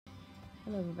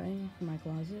Hello everybody, from my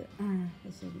closet.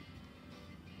 This is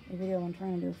a video I'm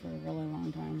trying to do for a really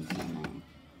long time. I don't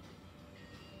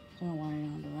know why I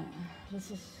don't do that.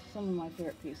 This is some of my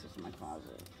favorite pieces in my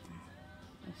closet.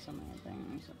 There's so many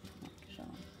things I want to show.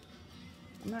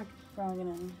 I'm not probably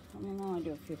gonna, I'll only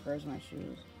do a few pairs of my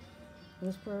shoes.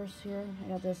 This purse here, I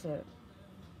got this at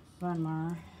Von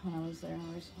Mar when I was there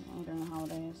recently during the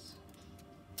holidays.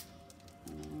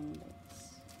 And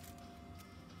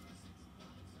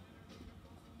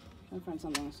I'm trying to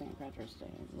find something St. Patrick's Day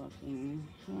looking.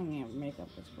 I don't even have makeup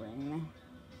this spring.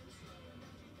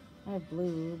 I have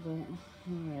blue, but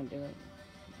I'm gonna do it.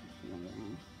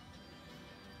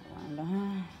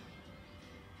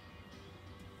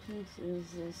 This is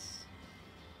this.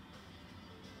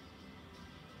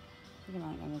 I think I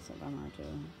got this at Bummer too.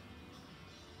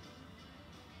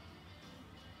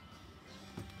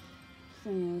 This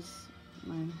thing is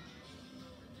my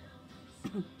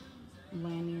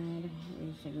lanyard.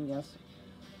 You can guess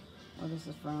where this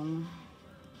is from.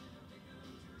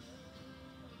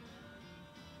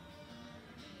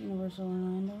 Universal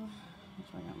Orlando.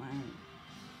 That's where I got my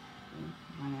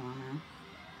name on there.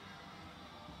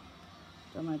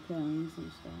 Got my pins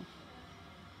and stuff.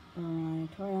 My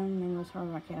toy on name was Hard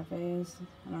Rock Cafes.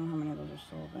 I don't know how many of those are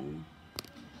sold in.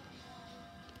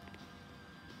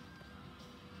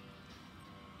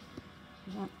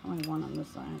 There's not only one on this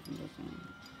side from just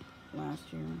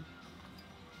last year.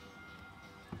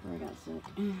 Where I got sick.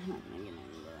 I'm not gonna get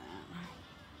into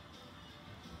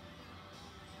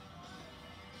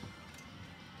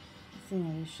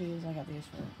that. These shoes, I got these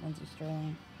for Lindsay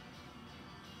Sterling.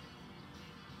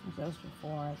 Those for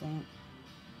 4, I think.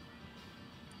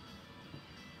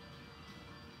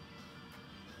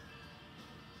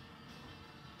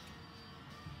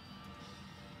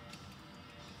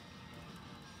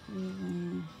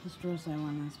 This dress I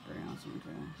won is pretty awesome too.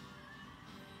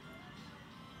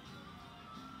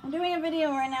 I'm doing a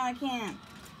video right now, I can't.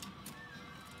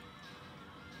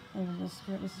 This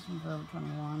skirt, this is from Forever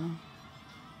 21.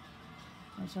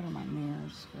 That's sort of my mirror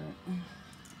skirt.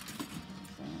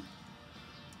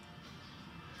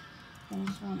 And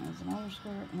this one is an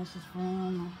overskirt, and this is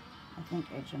from, I think,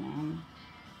 H&M.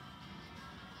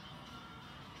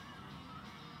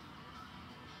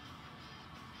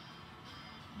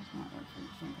 It's not work for the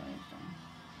same place, though.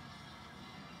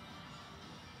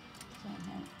 So I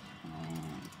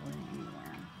have green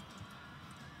there.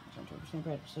 It's 100%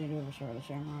 red, so you do have a shirt with a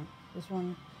shamrock. This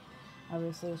one,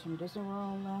 obviously, is from Disney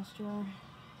World last year.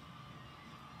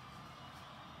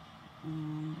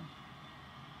 And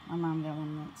my mom got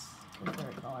one that's her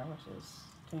favorite color, which is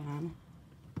tan.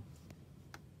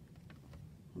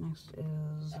 Next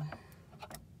is,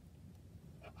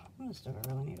 what stuff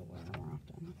I really need to wear more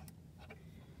often.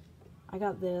 I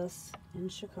got this in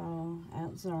Chicago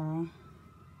at Zara.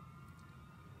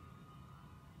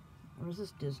 Or is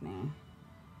this Disney?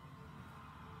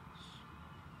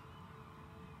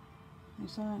 I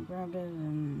saw it, grabbed it,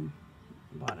 and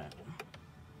bought it.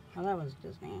 Oh, that was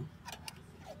Disney.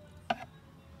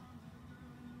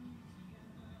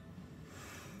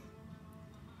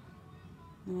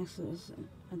 Next is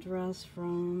a dress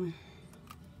from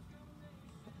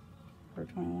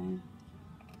Forever 21.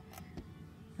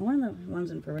 And one of the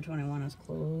ones in Forever 21 is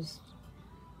closed.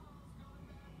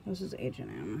 This is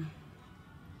H&M.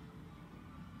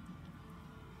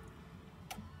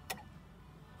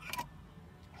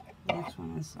 The next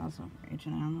one is also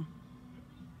H&M.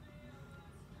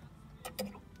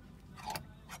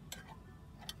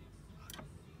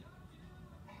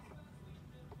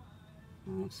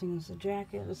 The next thing is a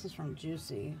jacket. This is from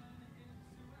Juicy.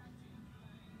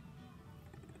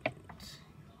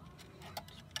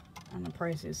 On the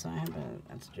pricey side, but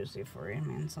that's Juicy for you. I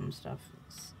mean, some stuff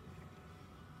is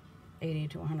 80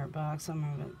 to 100 bucks. Some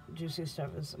of it, Juicy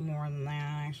stuff is more than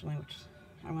that, actually, which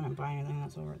I wouldn't buy anything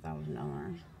that's over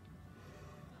 $1,000.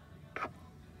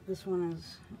 This one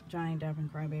is Johnny Depp and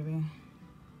Crybaby.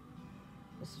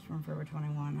 This is from Forever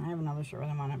 21. I have another shirt with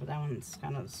him on it, but that one's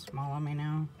kind of small on me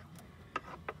now.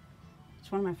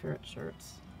 It's one of my favorite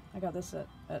shirts. I got this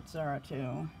at Zara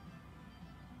too.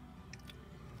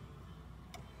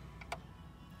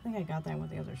 I think I got that with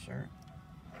the other shirt.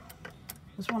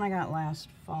 This one I got last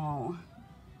fall.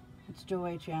 It's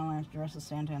Joey Chandler's dress as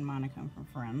Santa and Monica from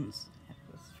Friends. It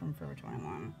was from Forever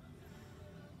 21.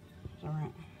 Is that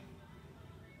right?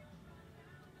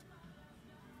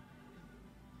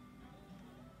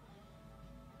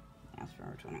 Yeah, it's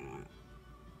Forever 21.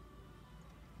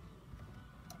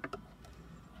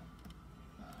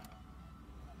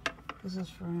 This is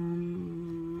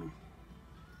from,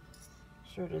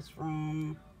 shirt is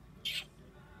from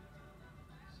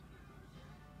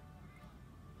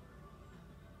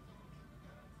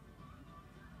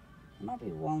It might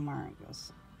be Walmart, I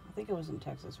guess. I think it was in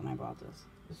Texas when I bought this.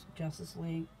 This Justice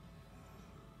League.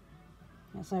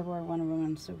 Yeah, Cyborg, Wonder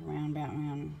Woman, Superman,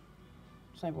 Batman,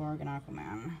 Cyborg, and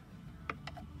Aquaman.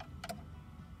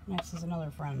 Next is another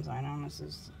Friends item. This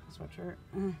is a sweatshirt.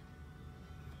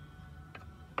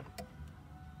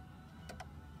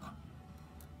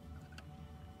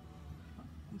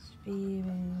 This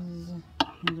fave is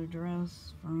another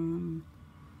dress from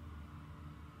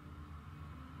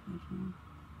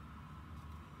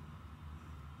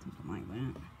something like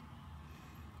that.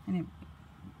 Any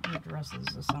dresses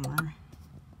this summer.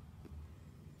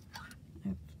 I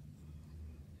have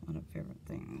a lot of favorite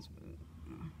things, but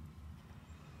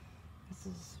this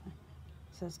is, it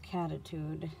says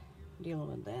Catitude. Deal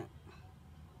with that.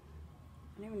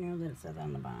 I never knew that it said that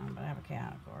on the bottom, but I have a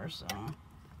cat, of course, so.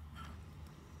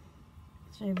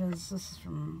 This is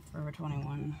from Forever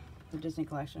 21, the Disney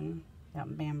collection.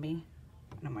 Got Bambi.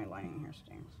 I know my lighting here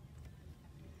stinks.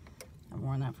 I've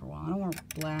worn that for a while. I don't wear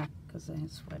black because I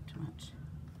sweat too much.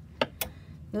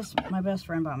 This, my best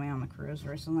friend bought me on the cruise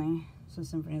recently. So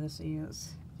Symphony of the Sea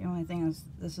is, the only thing is,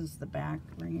 this is the back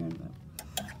right here, the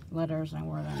letters, and I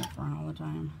wore that in the front all the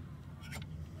time.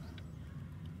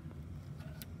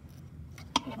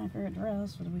 This is my favorite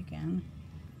dress for the weekend.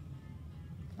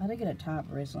 I did get a top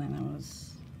recently, and that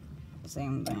was the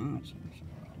same thing, which I'm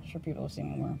sure people have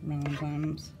seen me wear a million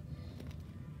times.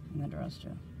 And the dress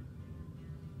too.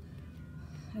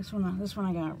 This one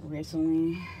I got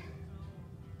recently.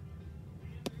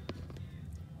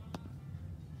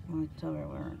 I like to tell you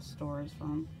where the store is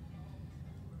from.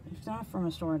 If it's not from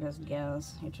a store, it is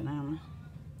Guess, H&M.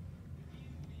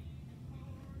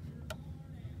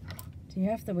 So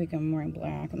half the week I'm wearing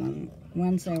black, and then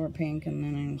Wednesday I wear pink, and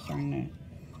then I'm starting to,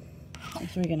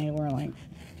 next week I need to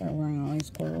start wearing all these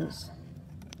clothes.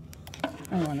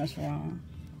 I've worn this for a while.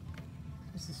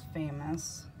 This is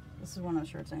Famous. This is one of the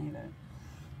shirts I need to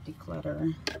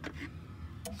declutter.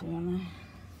 So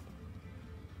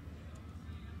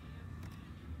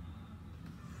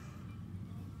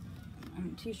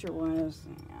t-shirt wise,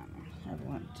 I have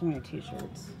too many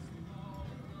t-shirts.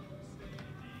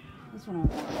 This one I've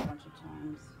worn a bunch of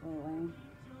times lately.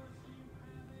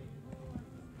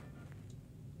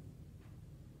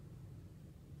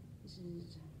 This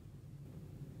is,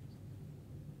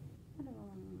 I don't know.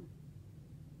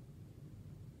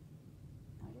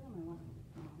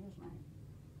 Oh, here's my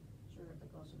shirt that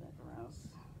goes with that dress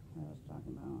I was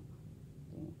talking about.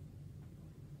 See?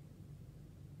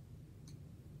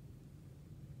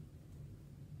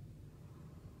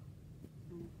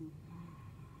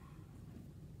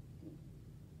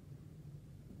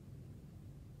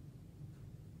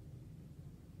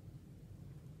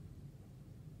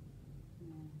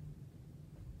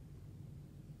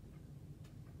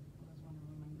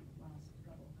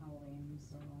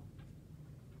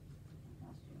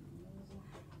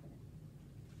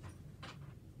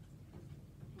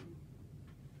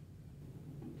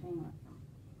 So my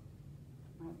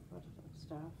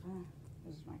stuff.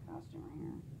 This is my costume right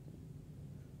here.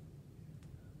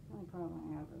 The only problem I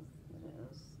have is it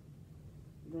is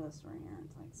this right here.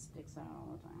 It's like sticks out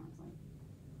all the time. It's like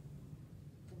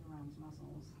it around his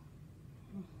muscles.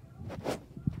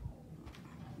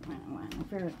 My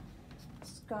favorite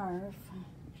scarf.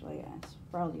 Actually, yeah, it's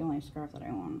probably the only scarf that I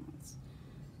own.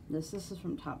 This is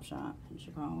from Topshop in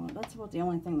Chicago. That's about the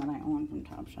only thing that I own from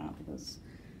Topshop because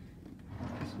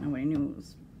nobody knew it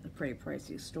was a pretty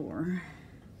pricey store.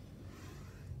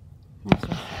 Next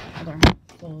are other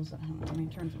clothes. Let me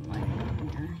turn some light on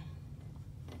here.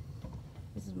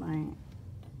 This is my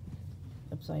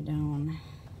upside down.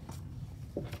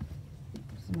 This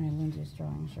is my Lindsay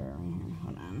Strong shirt right here.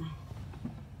 Hold on.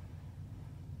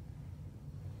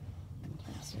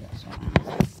 See this one.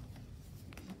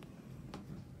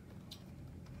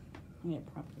 I need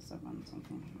to prop this up on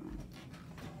something.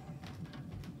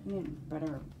 I need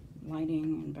better lighting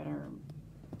and better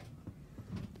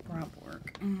prop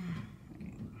work.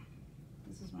 Okay.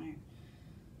 This is my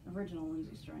original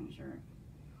Lindsay Strong shirt.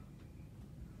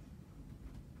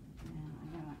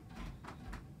 And I got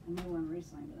a new one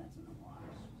recently, but that's in the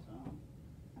wash. So.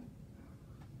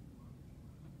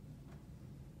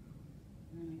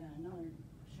 And then I got another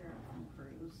shirt from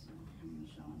Cruise. I'm going to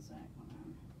show in a sec. Hold on.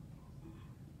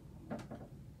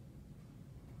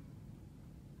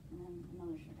 And then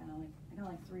another shirt. I got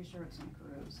like 3 shirts on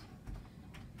Cruise.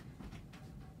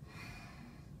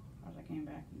 As I came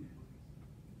back from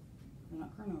the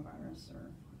coronavirus,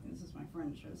 or this is my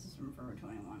friend's shirt. This is from Forever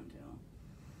 21 too.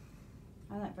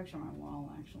 I have that picture on my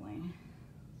wall actually.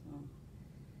 So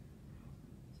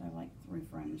I have like 3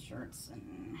 friends' shirts,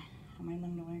 and how many of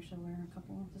them do I actually wear? A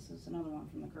couple. This is another one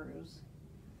from the cruise.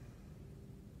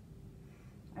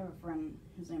 have a friend,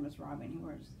 his name is Robbie,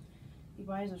 and he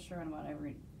buys a shirt about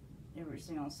every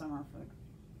single summer for the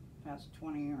past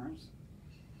 20 years.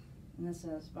 And this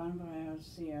says, Bon voyage,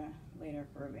 see ya later,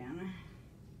 Caribbean.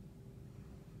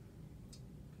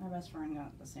 My best friend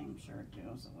got the same shirt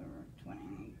too, so we were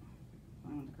twinning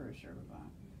one with the cruise shirt we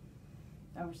bought.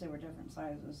 Obviously we're different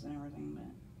sizes and everything,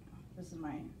 but this is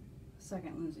my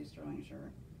second Lindsay Sterling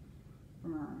shirt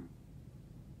from her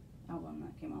album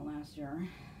that came out last year.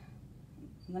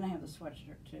 And then I have the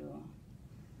sweatshirt too.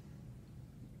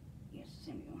 Yes,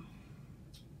 same deal.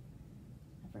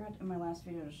 I forgot in my last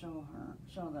video to show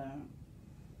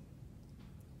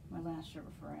my last shirt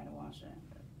before I had to wash it.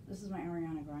 This is my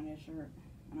Ariana Grande shirt.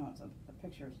 I know the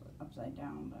picture's upside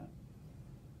down, but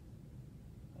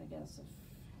I guess if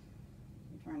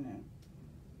you're trying to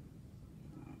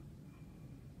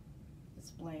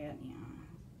display it, yeah.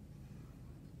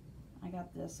 I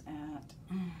got this at,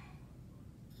 I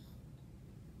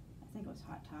think it was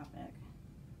Hot Topic.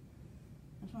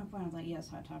 I just want to point out that yes,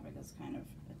 Hot Topic is kind of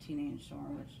a teenage store,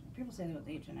 which people say that with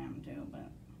H&M too, but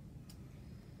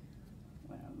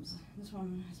whatever. This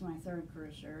one is my third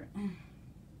cruise shirt.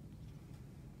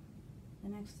 The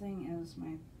next thing is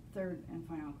my third and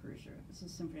final cruise shirt. This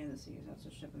is Symphony of the Seas. That's the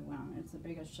ship we went on. It's the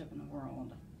biggest ship in the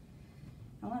world.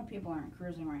 A lot of people aren't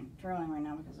traveling right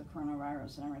now because of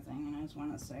coronavirus and everything, and I just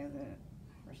want to say that,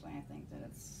 personally, I think that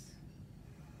it's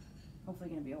hopefully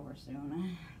going to be over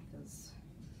soon, because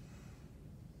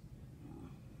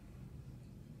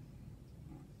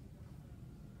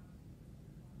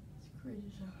it's crazy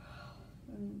stuff.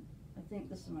 And I think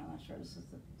this is my last shirt. This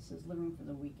is Living for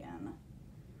the Weekend.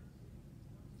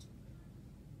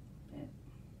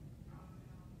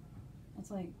 It's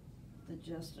like the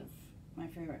gist of my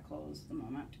favorite clothes at the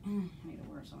moment. I need to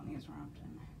wear some of these more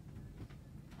often.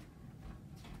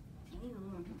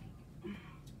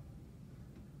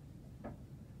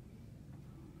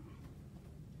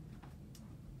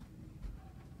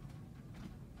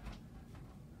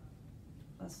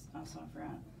 Plus, also I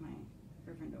forgot my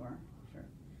Gryffindor shirt.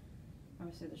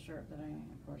 Obviously the shirt that I,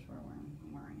 of course,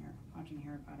 I'm wearing here, watching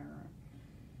Harry Potter or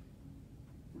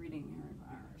reading Harry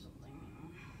Potter or something.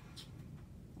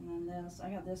 And then this,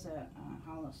 I got this at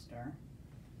Hollister.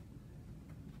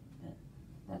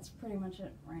 That's pretty much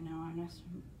it right now. Our next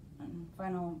and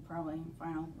probably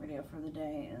final video for the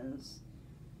day is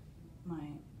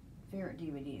my favorite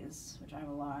DVDs, which I have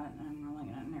a lot, and I'm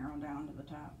only going to narrow down to the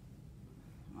top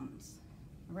ones.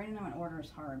 Writing them in order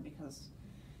is hard because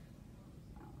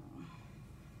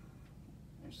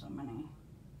there's so many.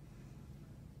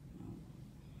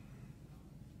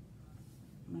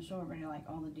 I'm going to show everybody like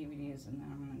all the DVDs, and then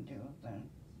I'm going to do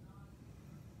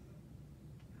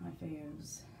my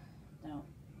faves without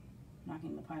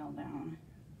knocking the pile down.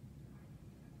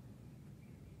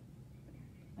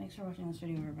 Thanks for watching this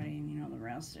video, everybody, and you know the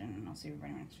rest, and I'll see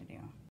everybody in the next video.